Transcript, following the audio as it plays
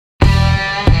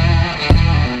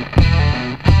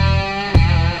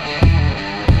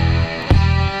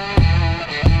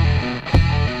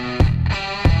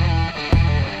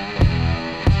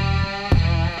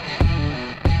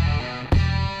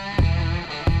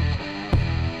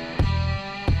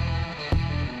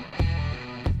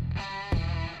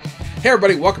Hey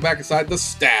everybody, welcome back inside the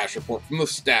Stash Report from the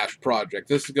Stash Project.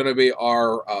 This is going to be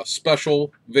our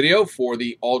special video for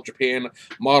the All Japan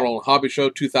Model and Hobby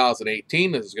Show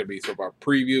 2018. This is going to be sort of our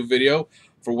preview video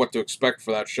for what to expect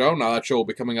for that show. Now that show will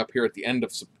be coming up here at the end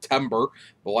of September,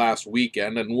 the last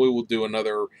weekend, and we will do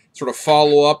another sort of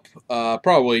follow-up,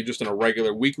 probably just in a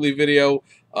regular weekly video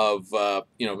of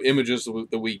images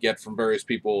that we get from various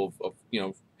people of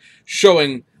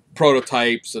showing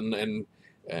prototypes and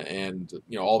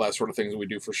all that sort of things that we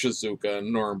do for Shizuoka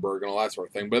and Nuremberg and all that sort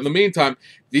of thing. But in the meantime,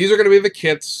 these are going to be the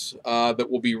kits that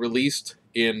will be released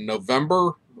in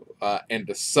November and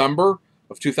December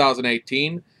of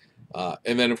 2018.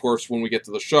 And then, of course, when we get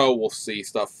to the show, we'll see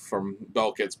stuff from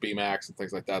Bell Kits, BMAX, and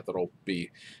things like that that'll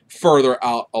be further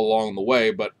out along the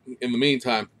way. But in the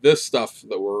meantime, this stuff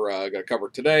that we're going to cover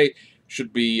today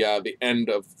should be the end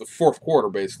of the fourth quarter,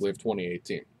 basically, of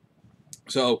 2018.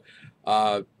 So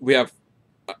we have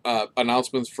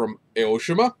announcements from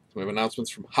Aoshima. We have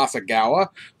announcements from Hasegawa,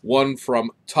 one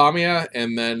from Tamiya,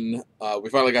 and then we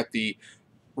finally got the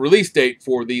release date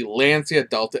for the Lancia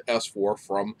Delta S4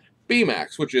 from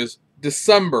BMAX, which is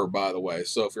December, by the way.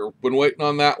 So if you've been waiting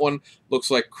on that one, looks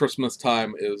like Christmas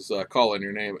time is calling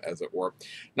your name, as it were.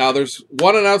 Now, there's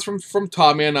one announcement from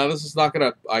Tamiya. Now, this is not going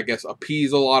to, I guess,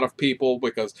 appease a lot of people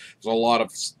because there's a lot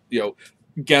of,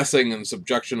 guessing and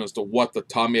subjection as to what the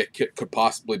Tamiya kit could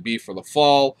possibly be for the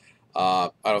fall. I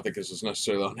don't think this is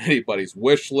necessarily on anybody's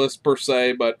wish list per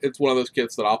se, but it's one of those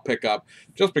kits that I'll pick up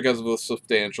just because of the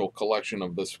substantial collection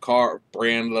of this car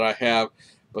brand that I have.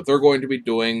 But they're going to be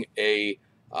doing a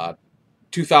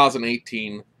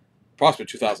 2018, possibly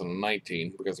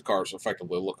 2019, because the cars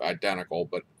effectively look identical,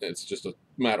 but it's just a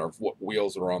matter of what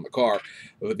wheels are on the car.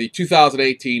 The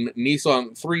 2018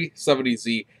 Nissan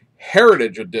 370Z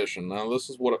Heritage Edition. Now, this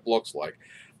is what it looks like.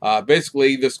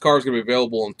 Basically, this car is going to be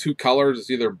available in two colors.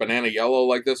 It's either banana yellow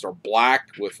like this or black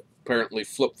with apparently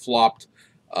flip-flopped,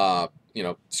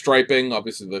 striping.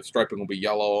 Obviously, the striping will be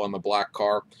yellow on the black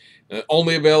car. And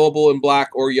only available in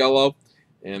black or yellow.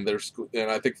 And I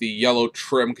think the yellow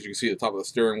trim, because you can see the top of the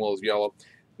steering wheel is yellow.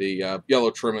 The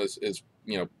yellow trim is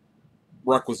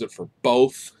requisite for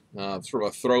both. It's sort of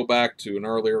a throwback to an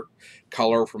earlier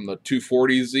color from the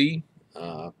 240Z.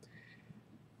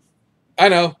 I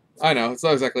know. It's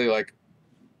not exactly like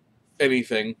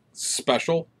anything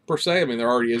special per se. I mean, there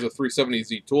already is a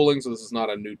 370Z tooling, so this is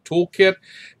not a new toolkit.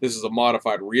 This is a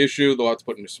modified reissue. They'll have to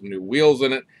put in some new wheels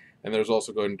in it. And there's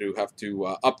also going to have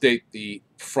to update the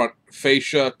front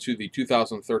fascia to the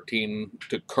 2013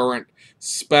 to current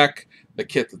spec. The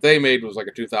kit that they made was like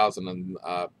a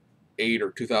 2008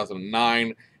 or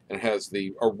 2009, and it has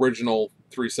the original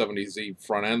 370Z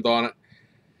front end on it.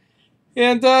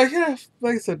 And yeah,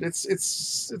 like I said,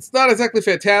 it's not exactly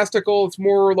fantastical. It's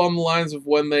more along the lines of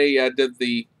when they did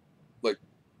the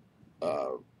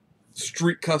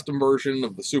street custom version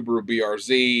of the Subaru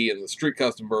BRZ and the street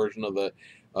custom version of the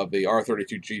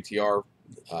R32 GTR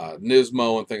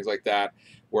Nismo and things like that,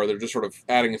 where they're just sort of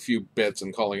adding a few bits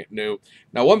and calling it new.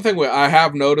 Now, one thing I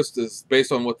have noticed is,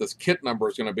 based on what this kit number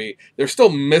is going to be, they're still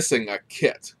missing a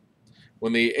kit.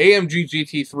 When the AMG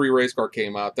GT3 race car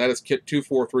came out, that is kit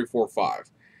 24345.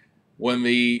 When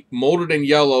the molded in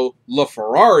yellow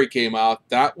LaFerrari came out,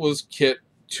 that was kit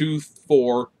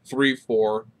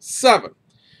 24347.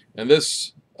 And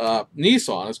this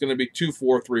Nissan is going to be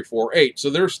 24348. So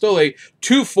there's still a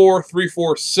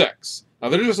 24346. Now,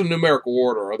 they're just a numerical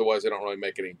order. Otherwise, they don't really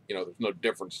make any, there's no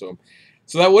difference to them.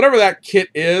 So that whatever that kit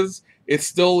is, it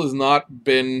still has not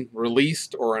been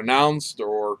released or announced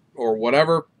or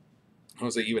whatever. I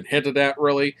don't say even hinted at,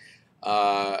 really.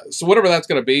 So whatever that's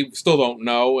going to be, we still don't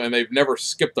know. And they've never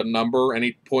skipped a number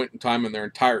any point in time in their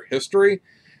entire history.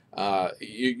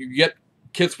 You get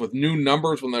kits with new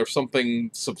numbers when there's something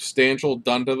substantial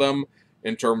done to them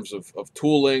in terms of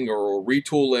tooling or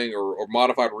retooling or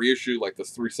modified reissue like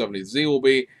this 370Z will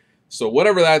be. So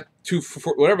whatever that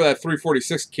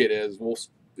 346 kit is, we're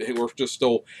just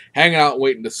still hanging out and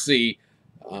waiting to see.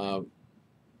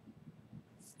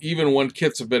 Even when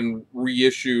kits have been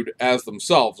reissued as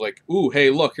themselves, like, ooh, hey,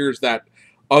 look, here's that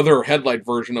other headlight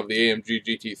version of the AMG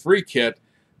GT3 kit,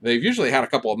 they've usually had a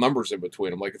couple of numbers in between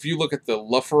them. Like, if you look at the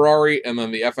LaFerrari and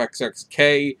then the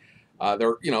FXXK,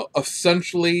 they're,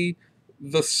 essentially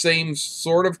the same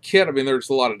sort of kit. I mean, there's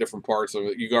a lot of different parts.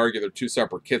 So you could argue they're two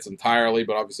separate kits entirely,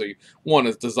 but obviously one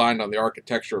is designed on the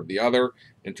architecture of the other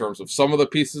in terms of some of the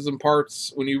pieces and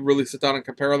parts when you really sit down and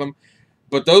compare them.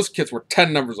 But those kits were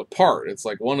 10 numbers apart. It's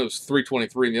like one was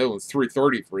 323 and the other one's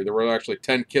 333. There were actually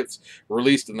 10 kits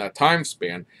released in that time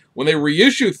span. When they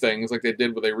reissue things, like they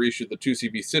did when they reissued the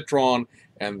 2CV Citron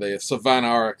and the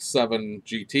Savannah RX-7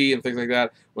 GT and things like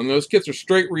that, when those kits are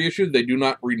straight reissued, they do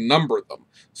not renumber them.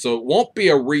 So it won't be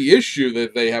a reissue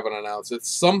that they haven't announced.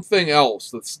 It's something else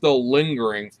that's still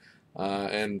lingering.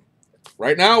 And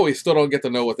right now, we still don't get to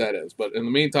know what that is. But in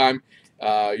the meantime,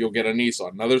 you'll get a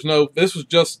Nissan. Now, there's no. This was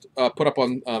just put up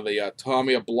on the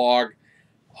Tamiya blog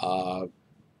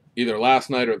either last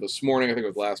night or this morning. I think it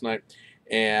was last night.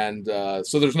 And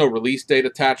so there's no release date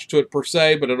attached to it per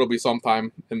se, but it'll be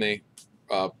sometime in the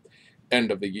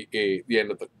end of the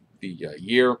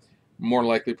year. More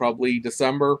likely, probably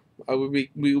December. Would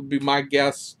be my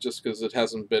guess, just because it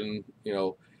hasn't been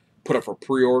put up for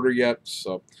pre-order yet.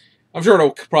 So I'm sure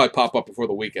it'll probably pop up before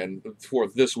the weekend, before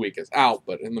this week is out.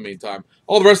 But in the meantime,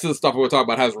 all the rest of the stuff we'll talk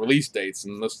about has release dates,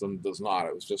 and this one does not.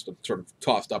 It was just sort of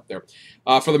tossed up there.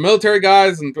 For the military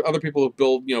guys and other people who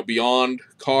build, beyond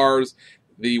cars,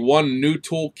 the one new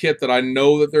toolkit that I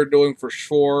know that they're doing for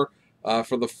sure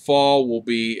for the fall will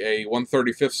be a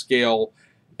 1/35th scale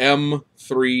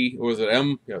M3. What was it?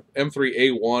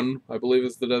 M3A1, I believe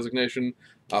is the designation.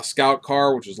 Scout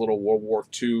car, which is a little World War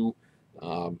II.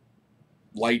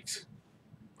 Light.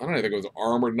 I don't even think it was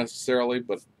armored necessarily,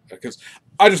 but because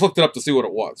I just looked it up to see what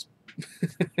it was.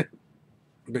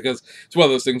 Because it's one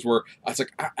of those things where I was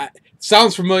like, it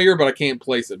sounds familiar, but I can't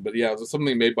place it. But yeah, it was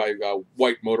something made by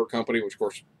White Motor Company, which of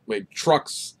course made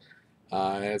trucks.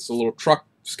 And it's a little truck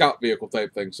scout vehicle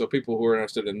type thing. So people who are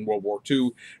interested in World War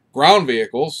II ground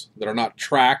vehicles that are not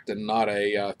tracked and not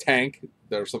a tank,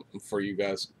 there's something for you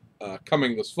guys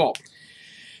coming this fall.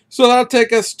 So that'll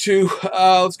take us to,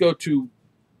 let's go to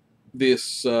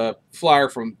this flyer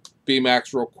from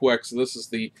BMAX real quick. So this is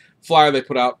the flyer they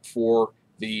put out for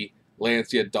the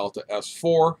Lancia Delta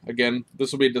S4. Again,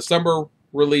 this will be a December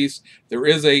release. There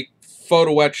is a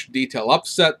photo etch detail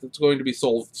upset that's going to be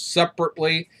sold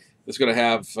separately. It's going to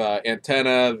have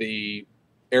antenna, the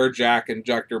air jack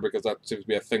injector, because that seems to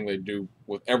be a thing they do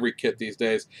with every kit these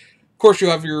days. Of course, you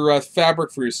have your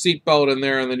fabric for your seatbelt in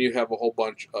there, and then you have a whole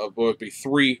bunch of, what would be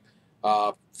 3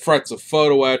 frets of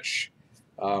photo etch.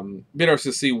 Be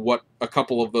interested to see what a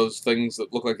couple of those things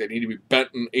that look like they need to be bent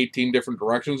in 18 different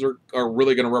directions are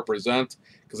really going to represent,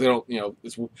 because they don't,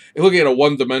 looking at a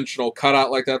one-dimensional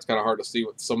cutout like that, it's kind of hard to see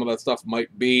what some of that stuff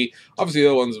might be. Obviously, the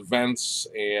other one's vents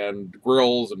and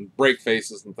grills and brake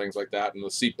faces and things like that, and the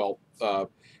seatbelt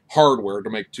hardware to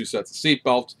make 2 sets of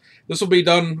seatbelts. This will be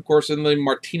done, of course, in the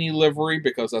Martini livery,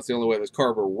 because that's the only way this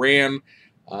car ever ran.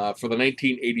 For the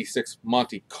 1986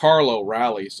 Monte Carlo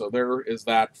rally. So there is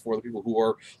that for the people who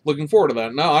are looking forward to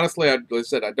that. Now, honestly, like I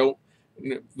said, the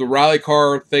rally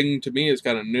car thing to me is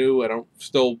kind of new. I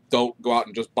still don't go out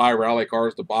and just buy rally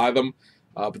cars to buy them.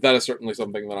 But that is certainly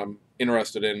something that I'm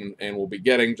interested in and will be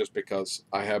getting, just because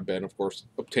I have been, of course,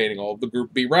 obtaining all of the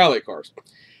Group B rally cars.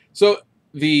 So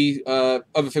the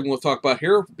other thing we'll talk about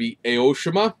here will be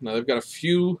Aoshima. Now, they've got a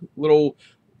few little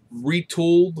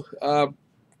retooled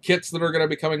kits that are going to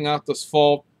be coming out this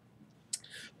fall.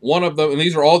 One of them, and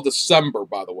these are all December,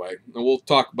 by the way, and we'll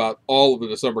talk about all of the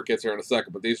December kits here in a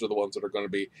second, but these are the ones that are going to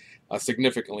be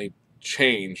significantly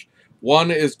changed. One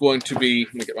is going to be,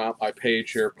 let me get my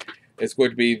page here, it's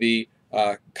going to be the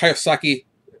Kawasaki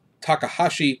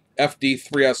Takahashi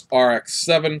FD3S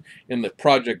RX-7 in the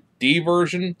Project D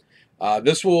version.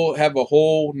 This will have a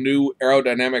whole new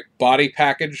aerodynamic body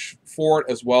package for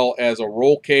it, as well as a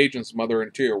roll cage and some other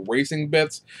interior racing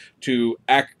bits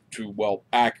well,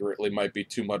 accurately might be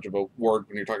too much of a word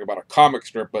when you're talking about a comic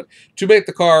strip, but to make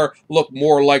the car look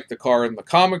more like the car in the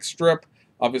comic strip.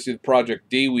 Obviously, the Project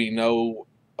D we know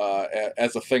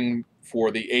as a thing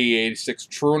for the AE86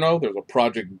 Truno. There's a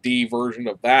Project D version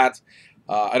of that.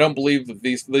 I don't believe that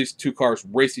these 2 cars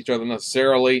race each other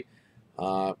necessarily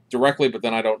directly, but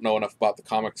then I don't know enough about the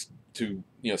comics to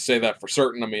say that for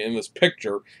certain. I mean, in this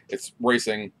picture, it's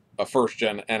racing a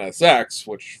first-gen NSX,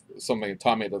 which is something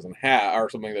Tamiya doesn't have, or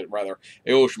something that rather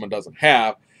Aoshima doesnn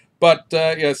have. But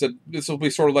yeah, I said this will be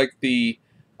sort of like the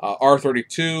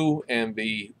R32 and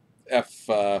the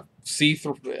FC3S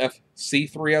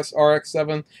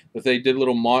RX-7 that they did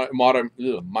little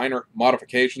minor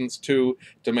modifications to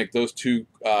make those 2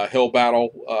 hill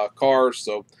battle cars.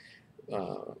 So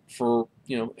for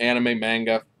anime,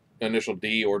 manga, Initial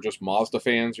D, or just Mazda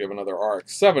fans, you have another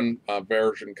RX-7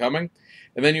 version coming.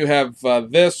 And then you have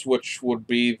this, which would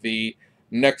be the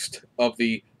next of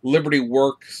the Liberty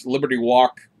Walk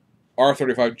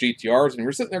R35 GTRs. And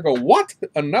you're sitting there going, what?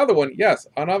 Another one? Yes,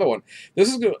 another one.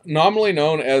 This is nominally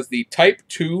known as the Type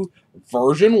 2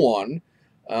 version 1.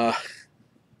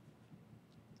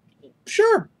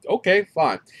 Sure. Okay.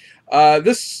 Fine.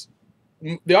 This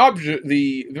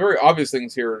the very obvious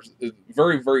things here is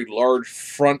very large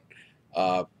front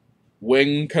uh,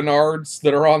 wing canards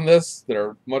that are on this that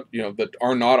are much that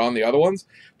are not on the other ones.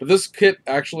 But this kit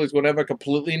actually is going to have a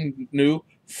completely new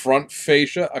front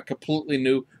fascia, a completely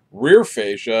new rear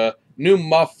fascia, new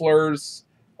mufflers.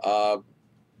 Uh,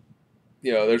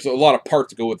 there's a lot of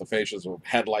parts to go with the fascias, of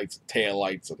headlights, tail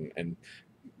lights, and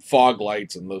fog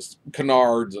lights and those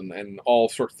canards and all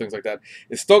sorts of things like that.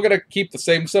 It's still going to keep the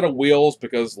same set of wheels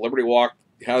because Liberty Walk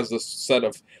has this set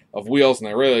of wheels and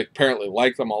they really apparently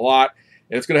like them a lot.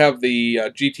 And it's going to have the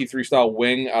GT3 style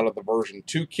wing out of the version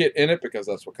 2 kit in it because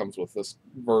that's what comes with this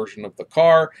version of the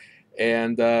car.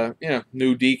 And,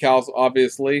 new decals,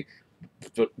 obviously.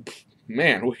 But,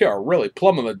 man, we are really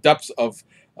plumbing the depths of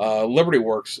Liberty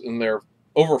Works in their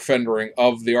over fendering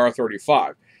of the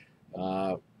R35.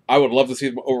 I would love to see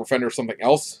them over fender something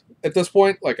else at this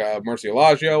point, like a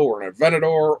Murcielago or an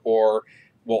Aventador or,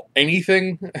 well,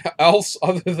 anything else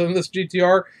other than this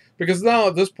GTR. Because now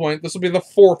at this point, this will be the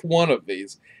 4th one of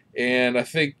these. And I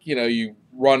think, you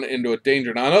run into a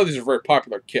danger. Now, I know these are very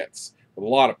popular kits with a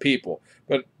lot of people.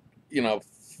 But,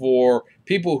 for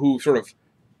people who sort of,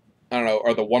 I don't know,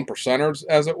 are the one percenters,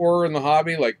 as it were, in the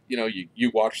hobby, like,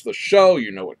 you watch the show,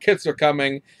 you know what kits are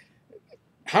coming.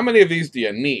 How many of these do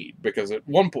you need? Because at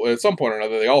some point or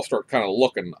another, they all start kind of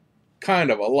looking kind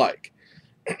of alike.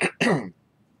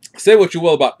 Say what you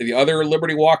will about the other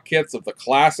Liberty Walk kits of the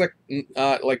classic,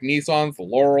 like Nissans, the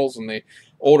Laurels, and the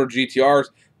older GTRs,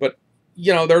 but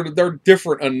they're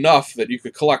different enough that you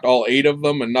could collect all 8 of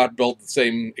them and not build the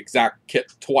same exact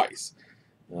kit twice.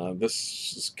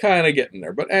 This is kind of getting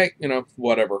there, but hey,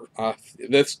 whatever.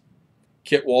 This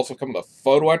kit will also come with a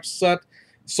photo etch set.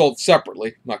 Sold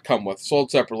separately, not come with,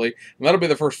 sold separately. And that'll be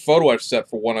the first photo etch set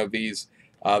for one of these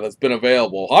that's been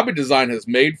available. Hobby Design has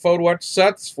made photo etch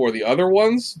sets for the other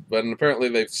ones, but apparently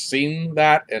they've seen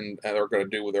that and they're going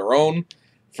to do their own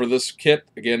for this kit,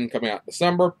 again, coming out in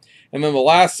December. And then the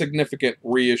last significant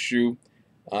reissue,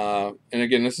 and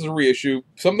again, this is a reissue,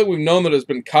 something we've known that has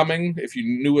been coming, if you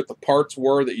knew what the parts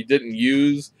were that you didn't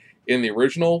use in the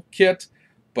original kit.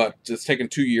 But it's taken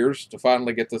 2 years to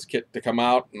finally get this kit to come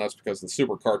out, and that's because the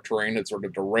supercar train had sort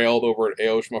of derailed over at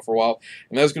Aoshima for a while.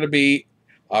 And that's going to be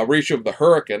a reissue of the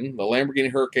Huracan, the Lamborghini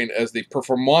Huracan, as the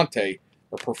Performante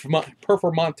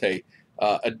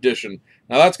edition.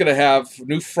 Now that's going to have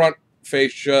new front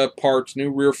fascia parts, new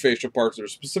rear fascia parts that are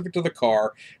specific to the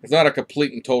car. It's not a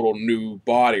complete and total new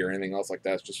body or anything else like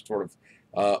that. It's just sort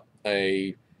of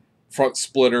a front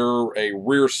splitter, a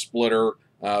rear splitter.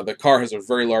 The car has a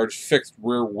very large fixed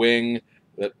rear wing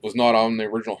that was not on the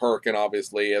original Huracan,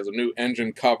 obviously. It has a new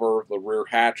engine cover, the rear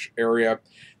hatch area,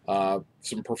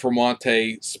 some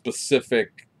Performante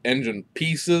specific engine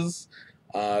pieces,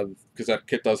 because that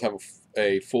kit does have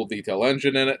a full detail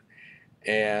engine in it,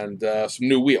 and some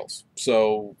new wheels.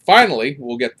 So finally,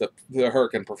 we'll get the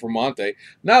Huracan Performante.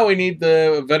 Now we need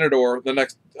the Aventador, the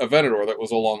next Aventador that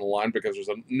was along the line, because there's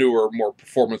a newer, more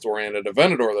performance-oriented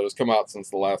Aventador that has come out since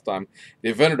the last time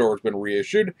the Aventador has been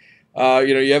reissued.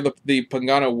 You have the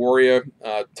Pagani Huayra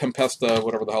Tempesta,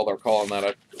 whatever the hell they're calling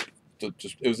that.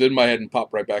 It was in my head and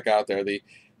popped right back out there. The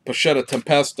Pachetta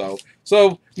Tempesto.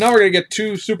 So now we're going to get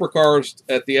 2 supercars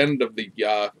at the end of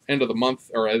the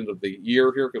month, or end of the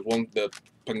year here, because the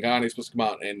Pagani is supposed to come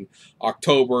out in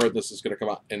October. This is going to come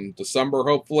out in December,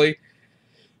 hopefully.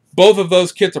 Both of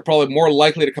those kits are probably more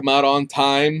likely to come out on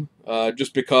time,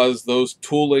 just because those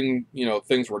tooling,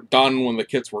 things were done when the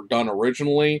kits were done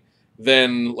originally.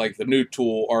 Then, like the new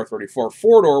tool R34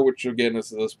 4-door, which again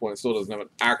is at this point still doesn't have an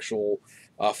actual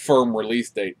firm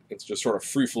release date. It's just sort of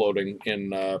free-floating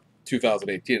in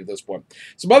 2018 at this point.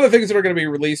 Some other things that are going to be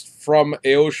released from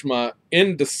Aoshima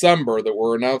in December that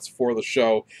were announced for the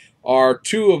show are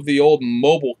 2 of the old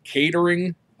mobile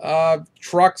catering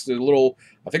trucks. They're little,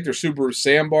 I think they're Subaru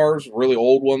Sandbars, really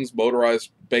old ones,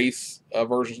 motorized base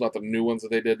versions, not the new ones that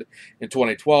they did in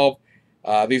 2012.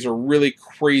 These are really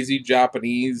crazy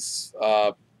Japanese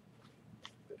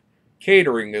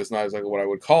catering is not exactly what I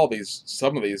would call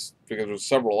some of these, because there's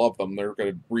several of them. They're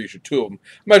going to reissue 2 of them.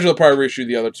 Imagine they'll probably reissue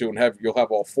the other 2 and you'll have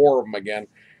all 4 of them again.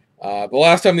 The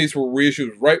last time these were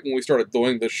reissued was right when we started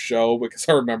doing this show, because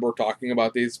I remember talking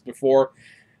about these before.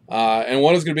 And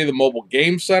one is going to be the Mobile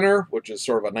Game Center, which is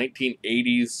sort of a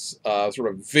 1980s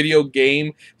sort of video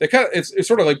game. It's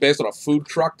sort of like based on a food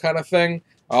truck kind of thing.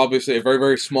 Obviously, a very,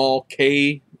 very small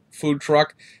K food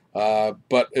truck.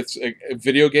 But it's a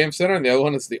video game center, and the other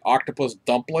one is the Octopus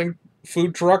Dumpling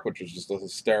food truck, which is just a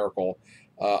hysterical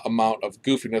amount of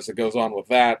goofiness that goes on with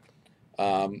that.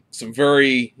 Some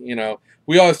very,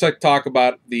 we always like to talk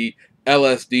about the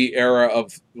LSD era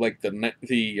of like the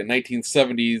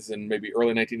 1970s and maybe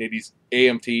early 1980s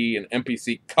AMT and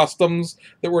MPC customs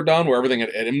that were done, where everything had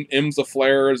IMSA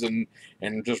flares and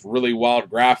just really wild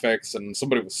graphics, and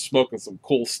somebody was smoking some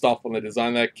cool stuff when they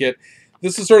designed that kit.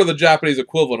 This is sort of the Japanese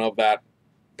equivalent of that,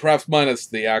 perhaps minus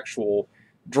the actual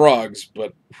drugs,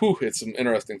 but whew, it's some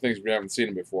interesting things we haven't seen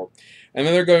them before. And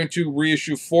then they're going to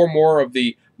reissue 4 more of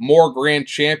the More Grand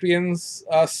Champions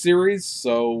series,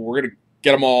 so we're going to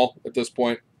get them all at this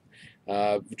point.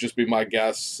 Would just be my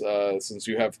guess, since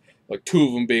you have like 2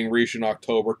 of them being reissued in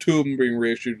October, 2 of them being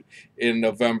reissued in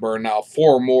November, and now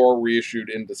 4 more reissued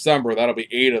in December. That'll be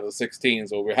 8 of the 16,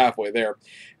 so we'll be halfway there.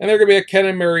 And they're going to be a Ken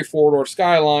and Mary 4-door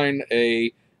Skyline,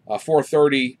 a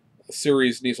 430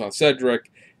 series Nissan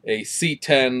Cedric, a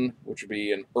C10, which would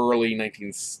be an early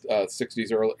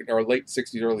 1960s or late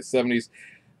 60s, early 70s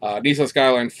Nissan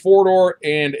Skyline 4-door,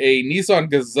 and a Nissan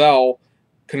Gazelle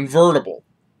convertible.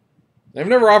 They've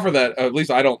never offered that, at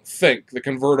least I don't think, the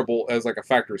convertible as like a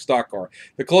factory stock car.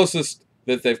 The closest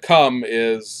that they've come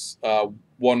is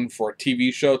one for a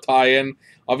TV show tie-in.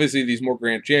 Obviously, these More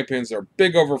Grand Champions are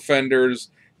big over fenders,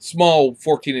 small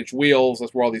 14-inch wheels.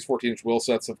 That's where all these 14-inch wheel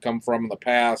sets have come from in the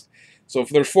past. So if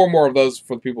there's 4 more of those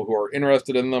for the people who are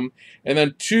interested in them. And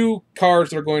then 2 cars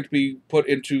that are going to be put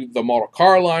into the model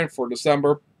car line for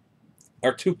December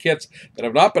are 2 kits that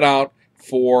have not been out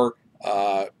for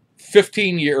 20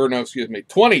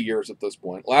 years at this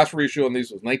point. Last reissue on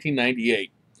these was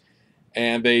 1998.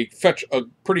 And they fetch a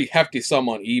pretty hefty sum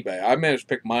on eBay. I managed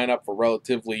to pick mine up for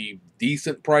relatively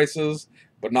decent prices,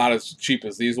 but not as cheap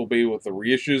as these will be with the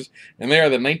reissues. And they are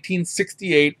the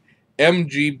 1968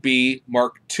 MGB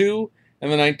Mark II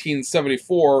and the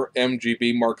 1974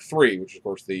 MGB Mark III, which is, of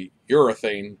course, the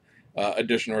urethane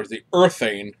edition, or the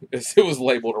Earthane, as it was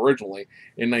labeled originally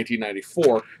in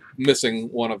 1994, missing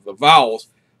one of the vowels.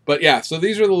 But yeah, so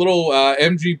these are the little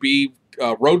MGB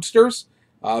Roadsters.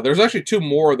 There's actually 2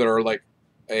 more that are like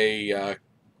a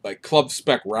club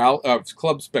spec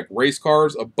race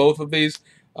cars of both of these.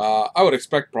 I would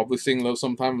expect probably seeing those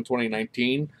sometime in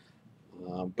 2019.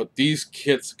 But these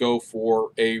kits go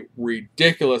for a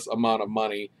ridiculous amount of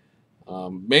money,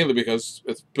 mainly because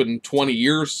it's been 20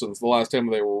 years since the last time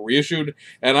they were reissued,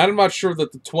 and I'm not sure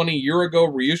that the 20-year-ago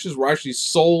reissues were actually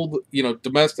sold,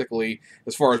 domestically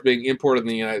as far as being imported in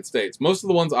the United States. Most of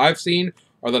the ones I've seen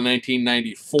are the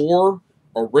 1994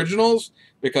 originals,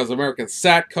 because American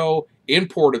Satco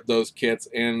imported those kits,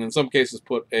 and in some cases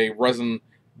put a resin,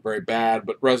 very bad,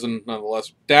 but resin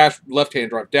nonetheless, left-hand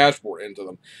drive dashboard into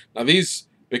them. Now these,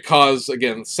 because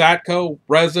again, Satco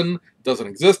resin doesn't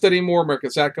exist anymore. American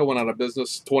Satco went out of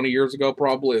business 20 years ago,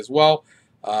 probably as well.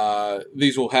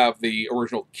 These will have the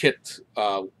original kit,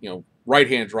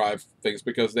 right-hand drive things,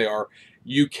 because they are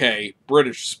UK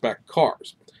British spec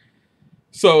cars.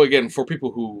 So again, for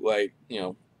people who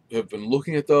have been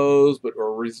looking at those, but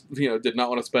did not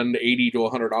want to spend $80 to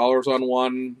 $100 on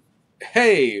one,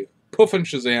 hey, poof and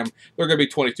shazam, they're going to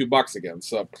be $22 again.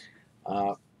 So,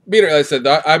 like I said,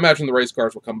 I imagine the race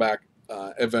cars will come back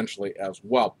eventually as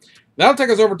well. That'll take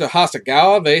us over to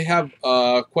Hasegawa. They have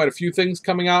quite a few things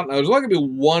coming out. Now, there's only going to be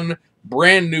one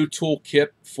brand new toolkit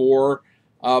for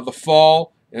the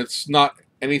fall. It's not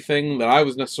anything that I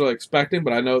was necessarily expecting,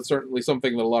 but I know it's certainly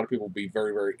something that a lot of people will be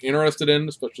very, very interested in,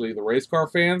 especially the race car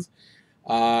fans.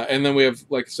 And then we have,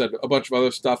 like I said, a bunch of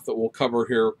other stuff that we'll cover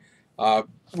here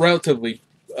relatively,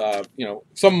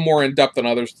 some more in-depth than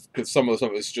others, because some of the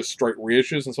stuff is just straight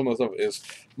reissues, and some of the stuff is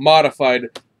modified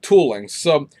tooling.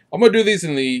 So I'm going to do these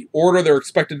in the order they're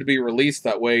expected to be released.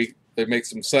 That way they make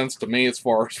some sense to me as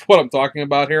far as what I'm talking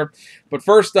about here. But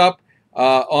first up,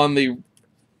 on the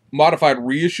modified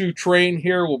reissue train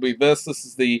here will be this. This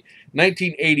is the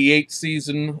 1988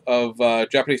 season of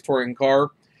Japanese touring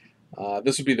car.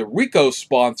 This would be the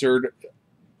Ricoh-sponsored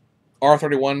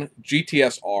R31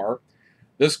 GTS-R.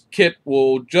 This kit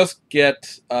will just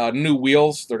get new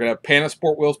wheels. They're going to have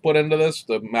Panasport wheels put into this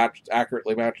to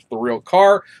accurately match the real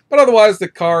car. But otherwise, the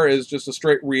car is just a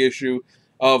straight reissue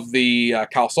of the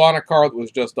Calsonic car that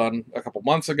was just done a couple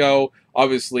months ago.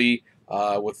 Obviously,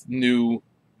 with new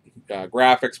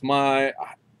graphics.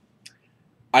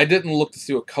 I didn't look to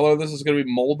see what color this is going to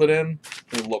be molded in.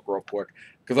 Let me look real quick,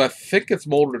 because I think it's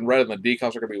molded in red and the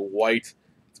decals are going to be white.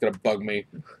 It's going to bug me.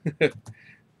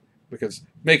 Because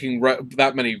making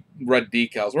that many red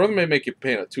decals, or they may make you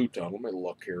paint a two-tone. Let me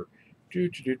look here.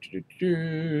 Because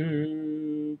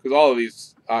all of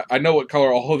these, I know what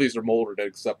color all of these are molded in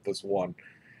except this one.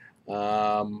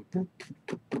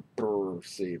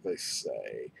 See if they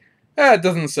say. It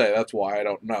doesn't say. That's why I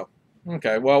don't know.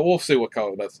 Okay, well, we'll see what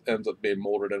color that ends up being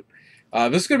molded in.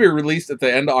 This is going to be released at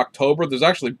the end of October. There's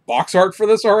actually box art for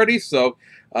this already, so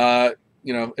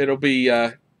you know, it'll be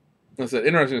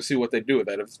interesting to see what they do with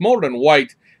that. If it's molded in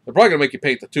white, they're probably going to make you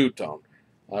paint the two-tone.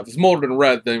 If it's molded in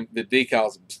red, then the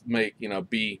decals make, you know,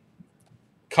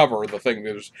 cover the thing.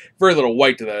 There's very little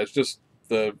white to that. It's just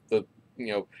the you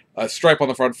know, a stripe on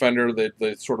the front fender,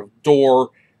 the sort of door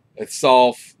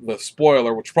itself, the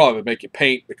spoiler, which probably would make you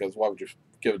paint, because why would you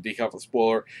give a decal for the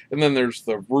spoiler? And then there's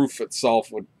the roof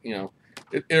itself. Would, you know,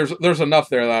 there's enough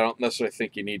there that I don't necessarily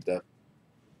think you need to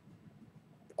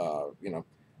you know,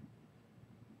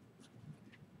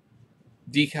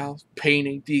 decals,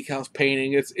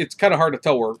 painting. It's kind of hard to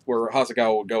tell where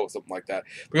Hasegawa would go with something like that,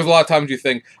 because a lot of times you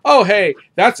think, oh, hey,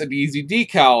 that's an easy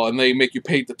decal, and they make you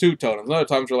paint the two-tone. And other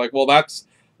times you're like, well, that's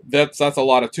a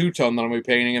lot of two-tone that I'm going to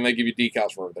be painting, and they give you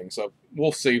decals for everything. So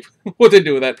we'll see what they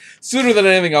do with that sooner than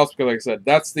anything else, because like I said,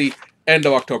 that's the end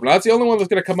of October. Now, that's the only one that's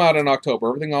going to come out in October.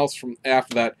 Everything else from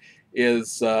after that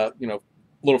is, you know,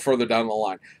 a little further down the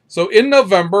line. So in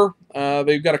November,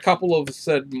 they've got a couple of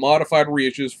said modified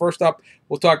reissues. First up,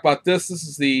 we'll talk about this. This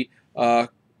is the, I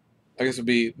guess it would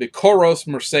be the Koros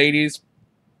Mercedes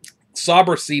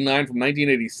Sauber C9 from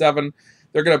 1987.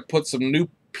 They're going to put some new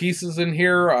pieces in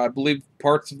here. I believe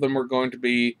parts of them are going to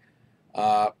be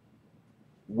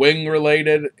wing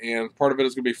related, and part of it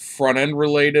is going to be front end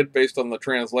related based on the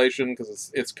translation,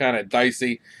 because it's kind of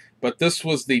dicey. But this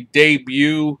was the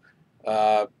debut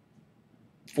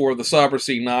for the Sauber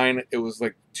C9. It was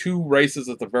like 2 races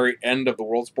at the very end of the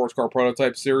World Sports Car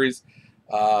Prototype Series.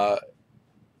 Of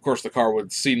course, the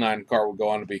C9 car would go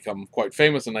on to become quite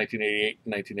famous in 1988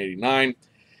 and 1989.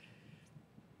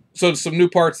 So some new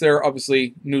parts there,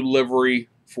 obviously new livery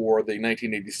for the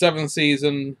 1987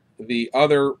 season. The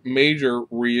other major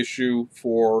reissue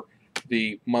for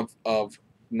the month of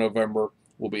November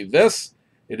will be this.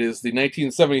 It is the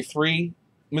 1973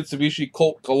 Mitsubishi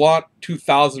Colt Galant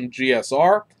 2000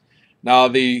 GSR. Now,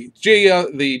 the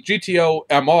GTO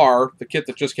MR, the kit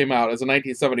that just came out, is a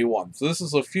 1971. So this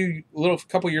is a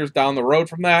couple years down the road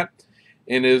from that,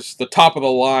 and is the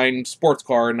top-of-the-line sports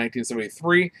car in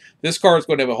 1973. This car is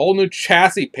going to have a whole new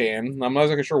chassis pan. I'm not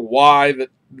exactly sure why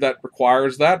that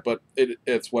requires that, but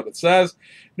it's what it says.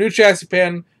 New chassis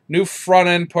pan, new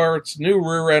front-end parts, new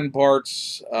rear-end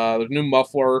parts, there's new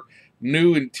muffler,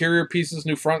 new interior pieces,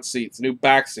 new front seats, new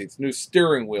back seats, new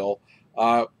steering wheel.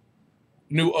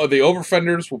 The over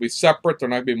fenders will be separate. They're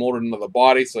not going to be molded into the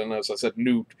body. So, as I said, a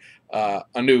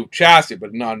new chassis,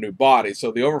 but not a new body.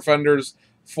 So the over fenders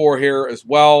for here as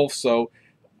well. So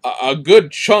a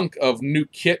good chunk of new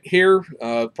kit here.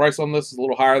 Price on this is a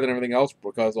little higher than everything else,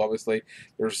 because obviously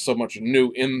there's so much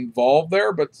new involved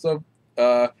there. But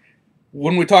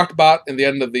when we talked about in the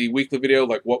end of the weekly video,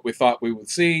 like what we thought we would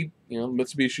see, you know,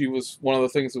 Mitsubishi was one of the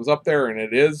things that was up there, and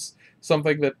it is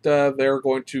something that they're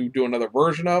going to do another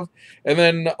version of. And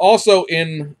then also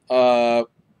in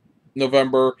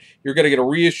November, you're going to get a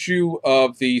reissue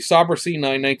of the Sauber C9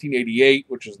 1988,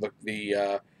 which is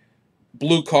the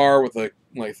blue car with the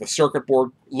circuit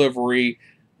board livery.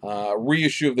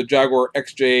 Reissue of the Jaguar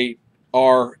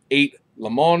XJR8 Le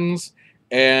Mans,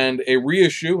 and a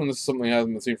reissue, and this is something I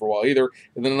haven't been seen for a while either,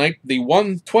 and then the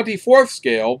 1/24th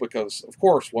scale, because of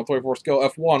course 1/24th scale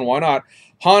F1, why not?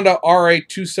 Honda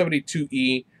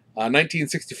RA272E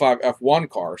 1965 F1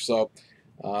 car. So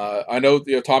I know,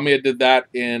 you know, Tamiya did that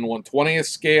in 1/20th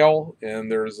scale, and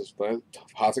there's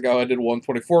Hasegawa did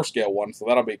 1/24th scale one, so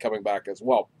that'll be coming back as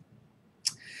well.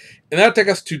 And that'll take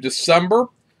us to December.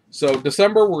 So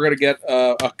December, we're going to get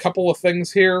a couple of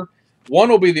things here. One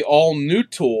will be the all-new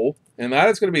tool, and that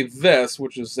is going to be this,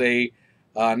 which is a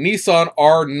Nissan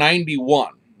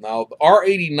R91. Now, the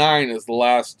R89 is the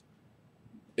last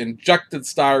injected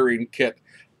styrene kit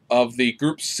of the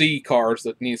Group C cars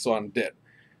that Nissan did.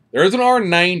 There is an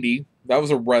R90, that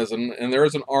was a resin, and there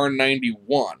is an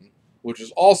R91, which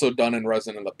is also done in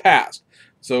resin in the past.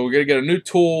 So we're going to get a new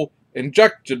tool,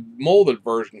 injected molded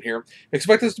version here.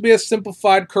 Expect this to be a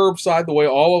simplified curbside, the way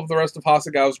all of the rest of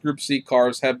Hasegawa's Group C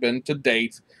cars have been to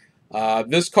date.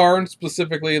 This car, and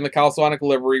specifically in the Calsonic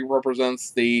livery,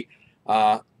 represents the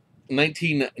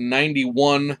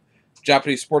 1991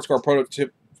 Japanese Sports Car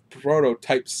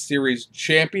Prototype Series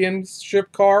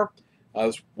Championship car.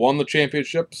 This won the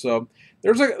championship. So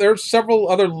there's several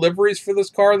other liveries for this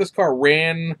car. This car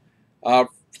ran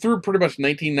through pretty much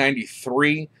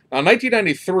 1993. Now,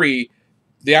 1993,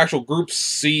 the actual Group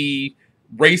C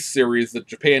race series that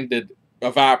Japan did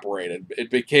evaporated.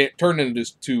 It turned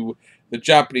into the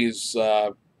Japanese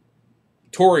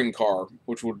touring car,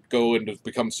 which would go into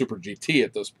become Super GT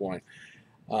at this point.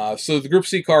 So the Group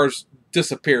C cars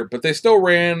disappeared, but they still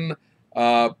ran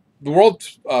The World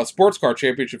Sports Car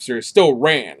Championship Series still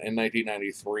ran in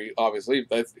 1993. Obviously,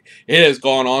 it has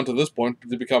gone on to this point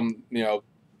to become,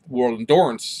 World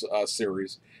Endurance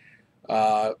Series,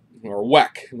 or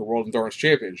WEC, the World Endurance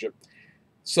Championship.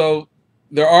 So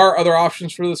there are other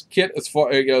options for this kit as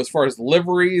far as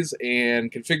liveries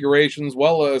and configurations.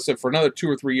 Well, as I said, for another 2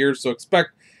 or 3 years, so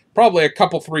expect probably a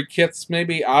couple 3 kits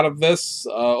maybe out of this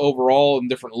overall in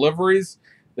different liveries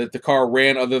that the car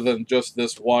ran, other than just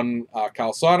this one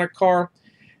Calsonic car.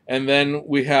 And then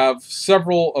we have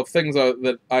several of things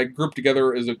that I grouped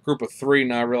together as a group of 3.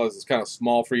 Now I realize it's kind of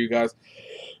small for you guys,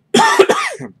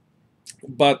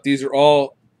 but these are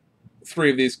all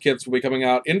 3 of these kits will be coming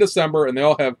out in December, and they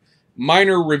all have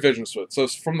minor revisions to it. So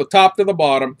from the top to the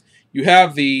bottom, you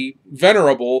have the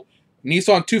venerable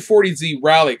Nissan 240Z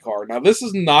Rally car. Now, this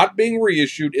is not being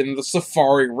reissued in the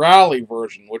Safari Rally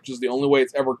version, which is the only way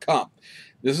it's ever come.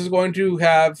 This is going to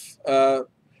have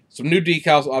some new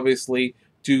decals, obviously,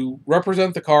 to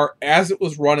represent the car as it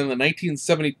was run in the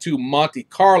 1972 Monte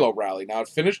Carlo Rally. Now, it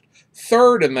finished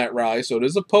 3rd in that rally, so it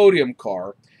is a podium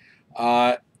car.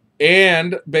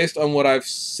 And based on what I've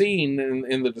seen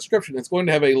in the description, it's going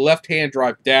to have a left-hand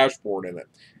drive dashboard in it.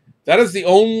 That is the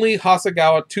only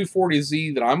Hasegawa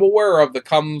 240Z that I'm aware of that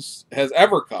has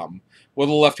ever come with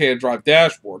a left-hand drive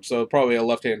dashboard. So probably a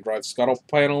left-hand drive scuttle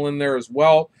panel in there as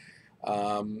well.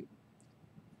 Now, I'm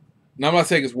not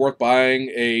saying it's worth buying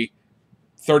a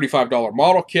 $35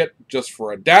 model kit just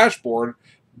for a dashboard,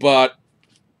 but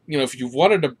if you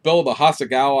wanted to build a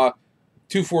Hasegawa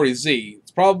 240Z,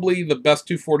 it's probably the best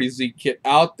 240Z kit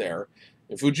out there.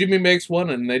 If Fujimi makes one,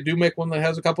 and they do make one that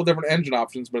has a couple different engine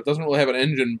options, but it doesn't really have an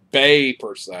engine bay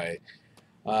per se,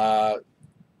 now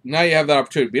you have that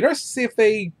opportunity. Be interested to see if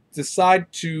they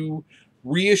decide to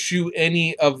reissue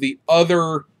any of the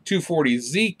other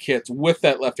 240Z kits with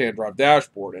that left-hand drive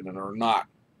dashboard in it or not.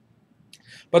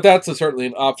 But that's certainly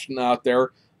an option out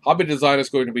there. Hobby Design is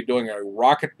going to be doing a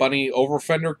Rocket Bunny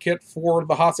over-fender kit for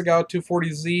the Hasegawa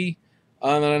 240Z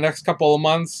in the next couple of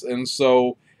months, and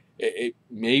so it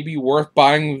may be worth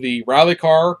buying the rally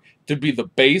car to be the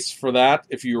base for that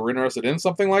if you were interested in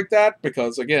something like that,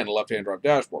 because, again, left-hand drive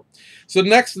dashboard. So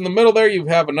next, in the middle there, you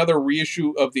have another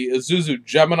reissue of the Isuzu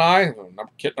Gemini,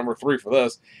 kit number 3 for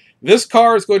this. This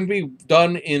car is going to be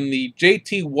done in the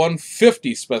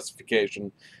JT150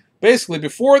 specification. Basically,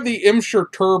 before the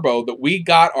Imsher Turbo that we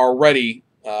got already,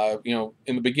 in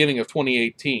the beginning of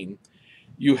 2018,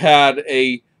 you had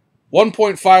a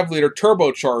 1.5-liter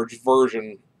turbocharged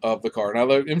version of the car. Now,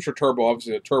 the Imsher Turbo,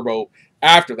 obviously a turbo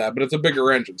after that, but it's a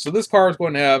bigger engine. So this car is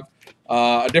going to have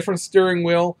a different steering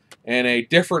wheel and a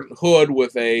different hood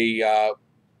with a,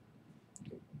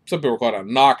 some people call it a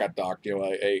knock-out duct,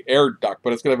 a air duct,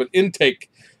 but it's going to have an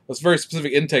intake, a very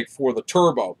specific intake for the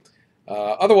turbo.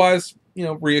 Otherwise,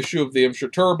 reissue of the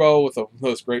Imsher Turbo with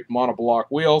those great monoblock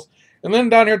wheels. And then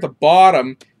down here at the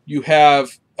bottom, you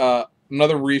have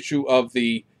another reissue of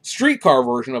the streetcar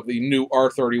version of the new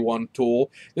R31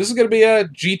 tool. This is going to be a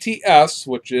GTS,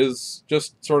 which is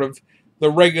just sort of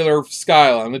the regular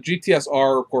Skyline. The GTS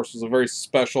R, of course, was a very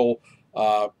special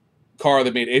car. They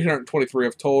made 823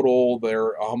 of total.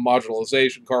 They're a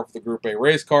homogenization car for the Group A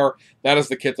race car. That is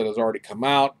the kit that has already come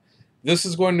out. This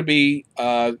is going to be,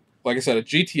 like I said, a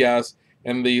GTS,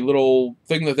 and the little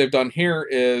thing that they've done here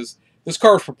is this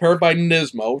car is prepared by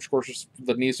Nismo, which of course is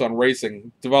the Nissan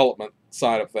racing development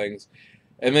side of things.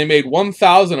 And they made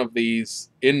 1,000 of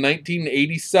these in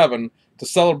 1987 to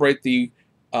celebrate the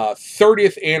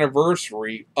 30th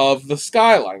anniversary of the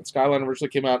Skyline. Skyline originally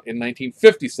came out in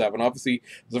 1957. Obviously,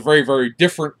 it's a very, very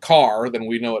different car than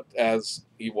we know it as.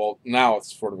 Well, now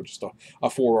it's sort of just a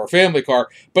four-door family car.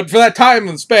 But for that time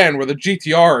and span where the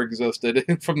GTR existed,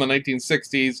 from the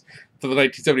 1960s to the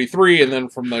 1973, and then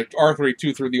from the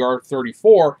R32 through the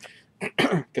R34,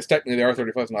 because technically the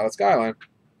R35 is not a Skyline,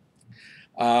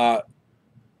 the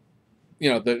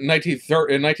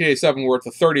 1987 were at the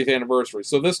 30th anniversary.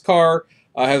 So this car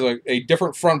has a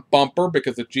different front bumper,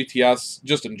 because the GTS,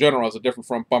 just in general, has a different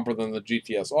front bumper than the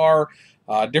GTS R.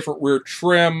 Different rear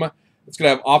trim. It's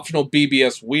going to have optional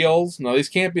BBS wheels. Now, these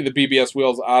can't be the BBS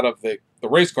wheels out of the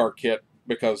race car kit,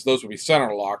 because those would be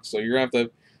center locked. So you're going to have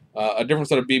to a different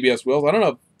set of BBS wheels. I don't know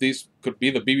if these could be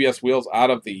the BBS wheels out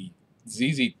of the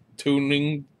ZZ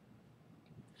Tuning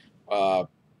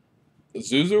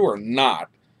Isuzu or not.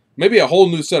 Maybe a whole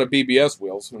new set of BBS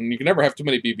wheels, and you can never have too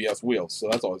many BBS wheels, so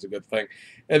that's always a good thing.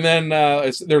 And then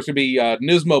there's going to be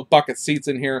Nismo bucket seats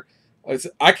in here.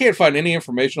 I can't find any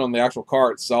information on the actual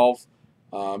car itself,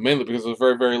 mainly because it's a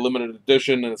very, very limited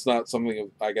edition, and it's not something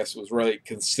I guess was really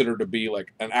considered to be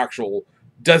like an actual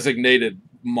designated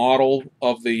model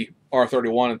of the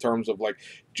R31 in terms of like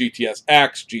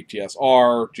GTS-X,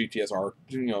 GTS-R, GTS-R,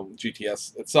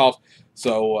 GTS itself.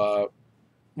 So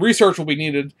research will be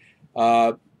needed.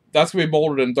 That's going to be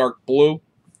molded in dark blue.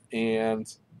 And,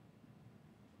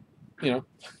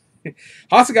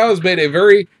 Hasegawa has made a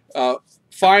very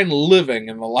fine living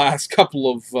in the last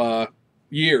couple of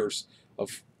years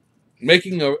of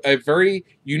making a very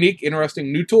unique,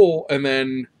 interesting new tool and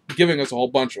then giving us a whole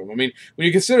bunch of them. I mean, when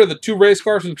you consider the 2 race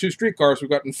cars and 2 street cars, we've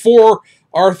gotten 4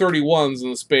 R31s in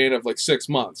the span of like 6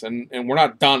 months, and we're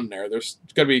not done there. There's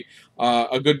going to be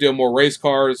a good deal more race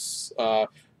cars,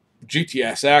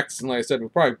 GTS-X, and like I said, we'll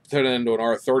probably turn it into an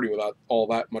R30 without all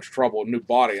that much trouble, new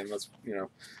body, and that's,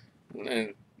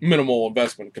 and minimal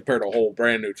investment compared to a whole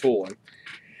brand new tooling.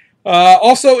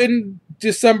 Also in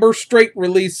December, Straight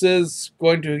releases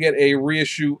going to get a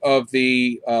reissue of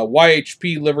the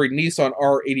YHP livery Nissan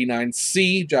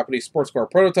R89C, Japanese sports car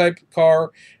prototype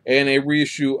car, and a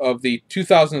reissue of the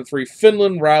 2003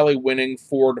 Finland Rally winning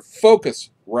Ford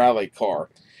Focus rally car.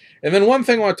 And then one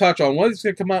thing I want to touch on, one's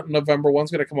going to come out in November, one's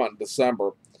going to come out in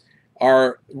December,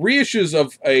 are reissues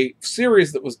of a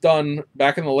series that was done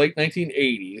back in the late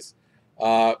 1980s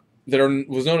that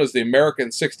was known as the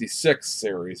American 66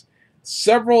 series.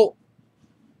 Several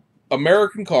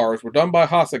American cars were done by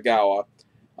Hasegawa,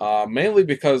 mainly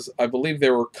because I believe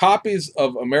they were copies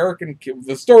of American...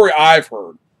 The story I've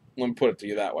heard, let me put it to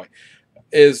you that way,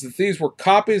 is that these were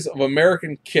copies of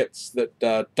American kits that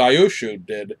Daisho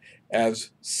did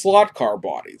as slot car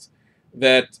bodies.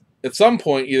 That at some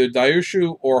point, either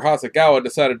Daisho or Hasegawa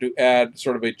decided to add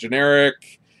sort of a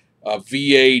generic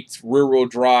V8 rear-wheel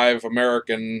drive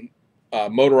American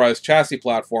motorized chassis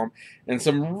platform and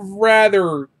some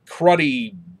rather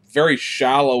cruddy, very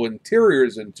shallow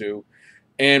interiors into,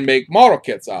 and make model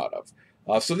kits out of.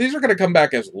 So these are going to come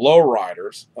back as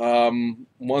lowriders.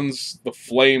 One's the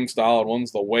flame style and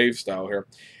one's the wave style here.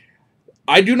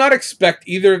 I do not expect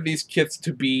either of these kits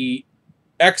to be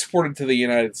exported to the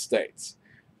United States.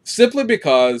 Simply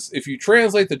because if you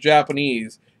translate the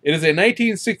Japanese, it is a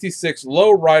 1966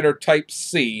 lowrider Type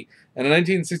C and a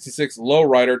 1966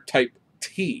 lowrider Type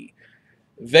T.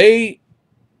 I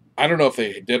don't know if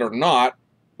they did or not.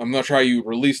 I'm not sure how you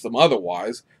release them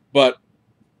otherwise, but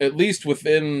at least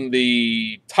within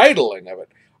the titling of it,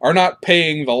 are not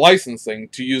paying the licensing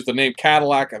to use the name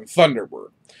Cadillac and Thunderbird.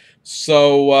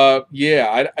 So,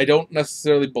 yeah, I don't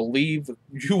necessarily believe that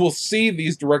you will see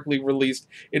these directly released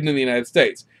into the United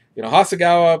States.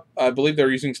 Hasegawa, I believe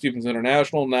they're using Stevens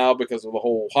International now because of the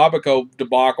whole Habico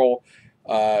debacle.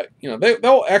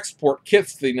 They'll export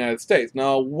kits to the United States.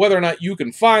 Now, whether or not you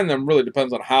can find them really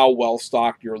depends on how well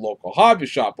stocked your local hobby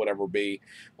shop would ever be.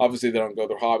 Obviously, they don't go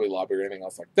through Hobby Lobby or anything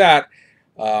else like that.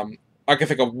 I can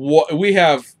think of we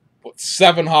have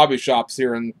 7 hobby shops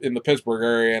here in the Pittsburgh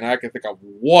area, and I can think of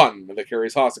one that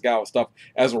carries Hasegawa stuff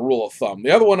as a rule of thumb.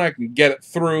 The other one I can get it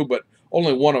through, but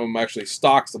only one of them actually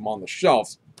stocks them on the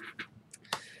shelves.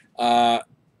 I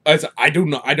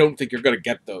don't think you're going to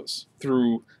get those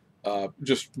through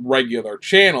just regular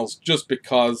channels, just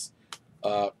because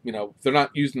they're not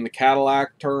using the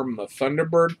Cadillac term, the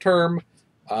Thunderbird term.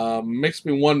 Makes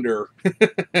me wonder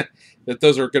that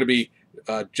those are going to be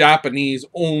Japanese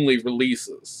only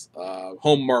releases,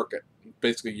 home market.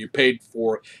 Basically, you paid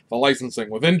for the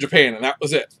licensing within Japan, and that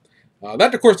was it.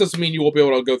 That, of course, doesn't mean you will be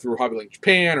able to go through HobbyLink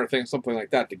Japan or something like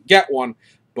that to get one.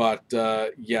 But,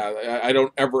 yeah, I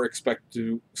don't ever expect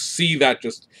to see that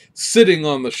just sitting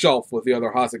on the shelf with the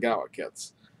other Hasegawa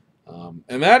kits.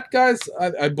 And that, guys,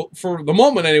 for the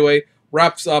moment anyway,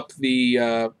 wraps up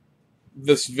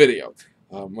this video.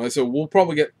 So we'll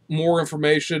probably get more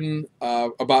information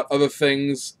about other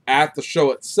things at the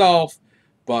show itself.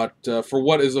 But for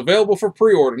what is available for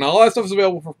pre-order, now all that stuff is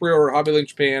available for pre-order at HobbyLink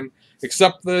Japan,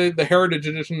 except the Heritage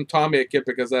Edition Tamiya kit,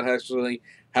 because that actually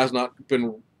has not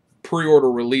been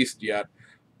pre-order released yet.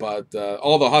 But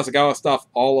all the Hasegawa stuff,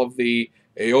 all of the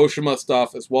Aoshima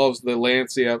stuff, as well as the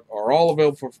Lancia, are all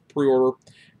available for pre-order.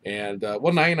 And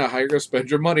well, now you know how you're going to spend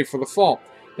your money for the fall.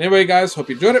 Anyway, guys, hope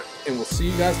you enjoyed it, and we'll see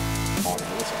you guys